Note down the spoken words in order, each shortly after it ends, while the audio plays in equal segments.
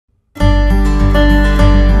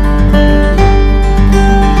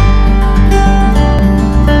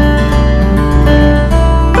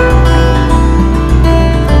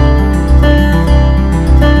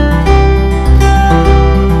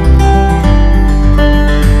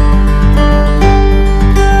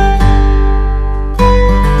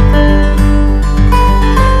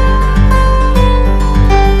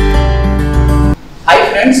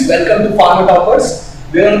farmer toppers.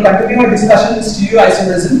 We are going to continue our discussion with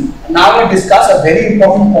stereoisomerism. Now we discuss a very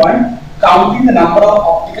important point: counting the number of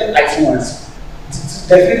optical isomers. It's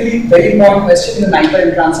definitely very important question in the NIPER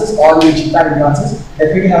entrances or the GPAT entrances.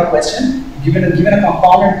 Definitely have a question given a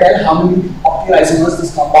compound and tell how many optical isomers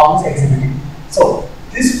this compound is exhibiting. So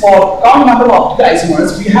this for count number of optical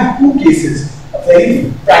isomers, we have two cases: a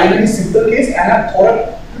very primarily simple case and a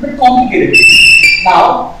little bit complicated case.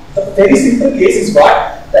 Now, the very simple case is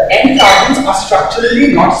what? The end carbons are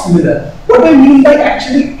structurally not similar. What do I mean by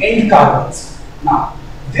actually end carbons? Now,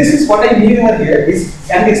 this is what I mean over here is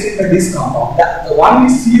can be explained by this compound. The one we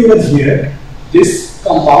see over here, this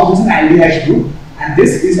compound is an aldehyde group and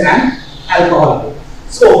this is an alcohol group.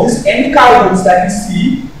 So this end carbons that we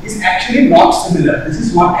see is actually not similar. This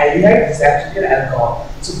is one aldehyde, this is actually an alcohol.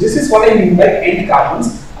 So this is what I mean by end carbons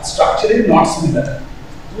are structurally not similar.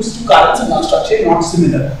 Those two carbons are not structurally not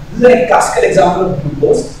similar. This is a classical example of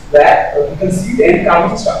glucose where you can see the end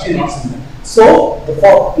carbons are structurally not similar. So the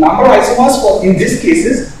number of isomers for in these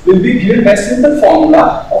cases will be given by a simple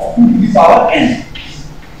formula of 2 to the power n.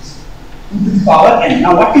 2 to the power n.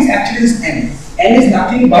 Now what is actually this n? N is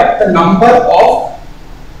nothing but the number of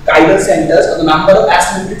chiral centers or the number of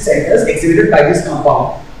asymmetric centers exhibited by this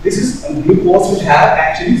compound. This is glucose will have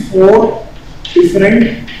actually 4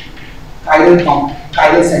 different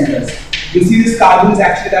chiral centers. You see this carbon is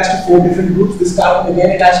actually attached to 4 different groups. This carbon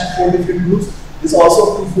again attached to 4 different groups. This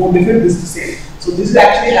also to 4 different. This is the same. So this is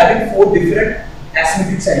actually having 4 different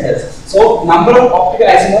asymmetric centers. So number of optical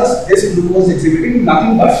isomers this glucose is exhibiting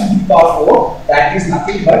nothing but 2 to the power 4. That is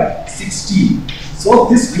nothing but 16. So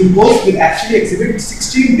this glucose will actually exhibit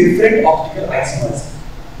 16 different optical isomers.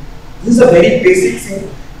 This is a very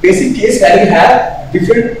basic case where we have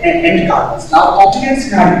different end carbons. Now, the complicated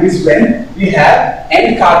scenario is when we have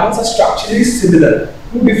end carbons are structurally similar.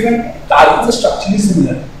 Two different carbons are structurally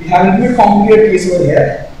similar. We have a little bit complicated case over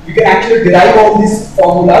here. We can actually derive all these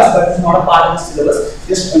formulas, but it's not a part of the syllabus.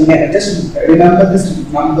 Just remember these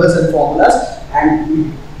numbers and formulas, and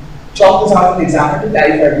we chalk this out in an example to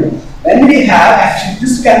clarify you. When we have actually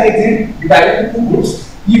this can be divided into 2 groups,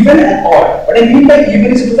 even and odd. What I mean by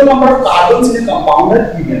even is the total number of carbons in a compound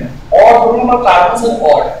are even, or total number of carbons are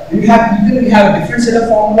odd. When we have even, we have a different set of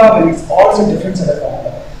formula. When it's odd, it's a different set of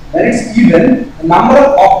formula. When it's even, the number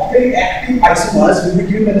of optically active isomers will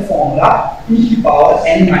be given by the formula 2 to the power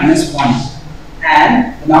n minus 1,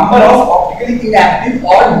 and the number of optically inactive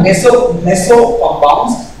or meso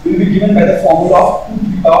compounds will be given by the formula of 2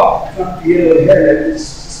 to the power. It's not clear over here. Let me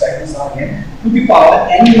just write this down again. 2 to the power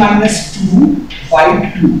n minus 2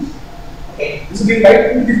 by 2. Okay, this will be by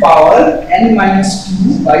 2 to the power n minus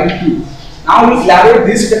 2 by 2. Now we elaborate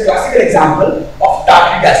this with a classical example of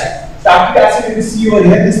tartaric acid. Tartaric acid, we see over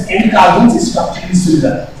here, this end carbons is structurally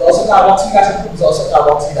similar. It's also carboxylic acid group, it's also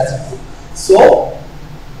carboxylic acid group. So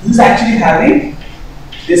this is actually having,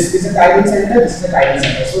 this is a chiral center, this is a chiral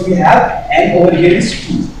center. So we have n over here is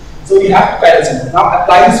 2. So we have 2 chiral centers. Now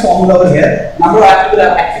apply this formula over here. Number of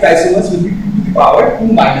active isomers will be 2 to the power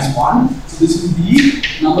 2 minus 1. So this will be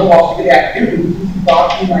number of optically active will be 2 to the power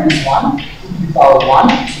 2 minus 1, 2 to the power 1.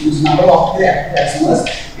 So this number of optically active isomers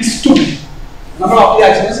is 2. Number of optical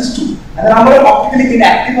isomers is 2. And the number of optically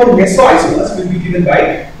inactive or meso isomers will be given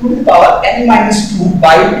by 2 to the power n minus 2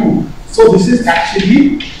 by 2. So this is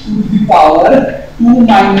actually 2 to the power 2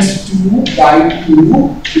 minus 2 by 2,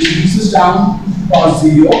 which reduces down to the power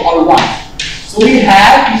 0 or 1. So we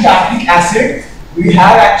have in tartaric acid, we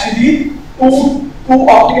have actually two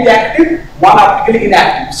optically active, 1 optically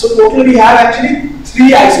inactive. So totally we have actually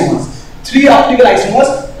 3 isomers. 3 optical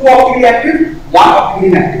isomers, 2 optically active, 1 optically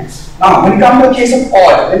inactive. Now, when it comes to the case of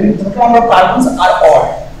odd, when the total number of carbons are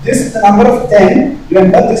odd, this is the number of 10.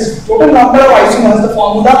 Remember, this total number of isomers, the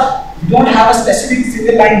formula, we don't have a specific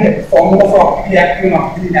single line formula for optically active and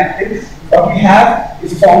optically inactive. What we have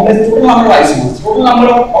is a formula is total number of isomers. Total number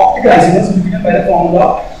of optical isomers will be given by the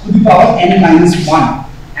formula to the power n minus 1.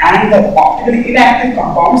 And the optically inactive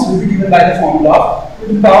compounds will be given by the formula to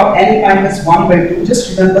the power n minus 1 by 2.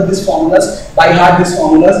 Just remember these formulas, by heart these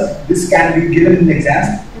formulas. This can be given in the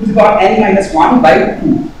exams. To the power n minus 1 by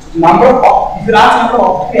 2. So number of, if you ask number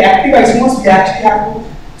of optically active isomers, we actually have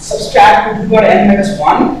to subtract to the power n minus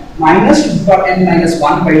 1 minus to the power n minus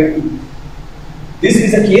 1 by 2. This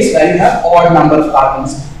is a case where you have odd number of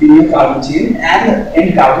carbons in your carbon chain and the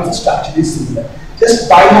end carbons are structurally similar. Just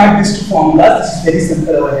by heart these 2 formulas. This is very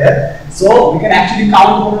simple over here. So we can actually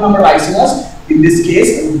count total number of isomers. In this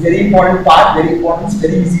case, a very important part,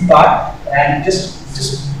 very easy part, and just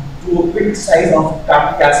do a quick exercise of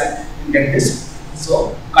tartaric acid and get this.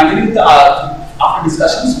 So continue with the after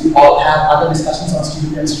discussions. We all have other discussions on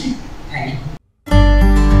stereochemistry. Thank you.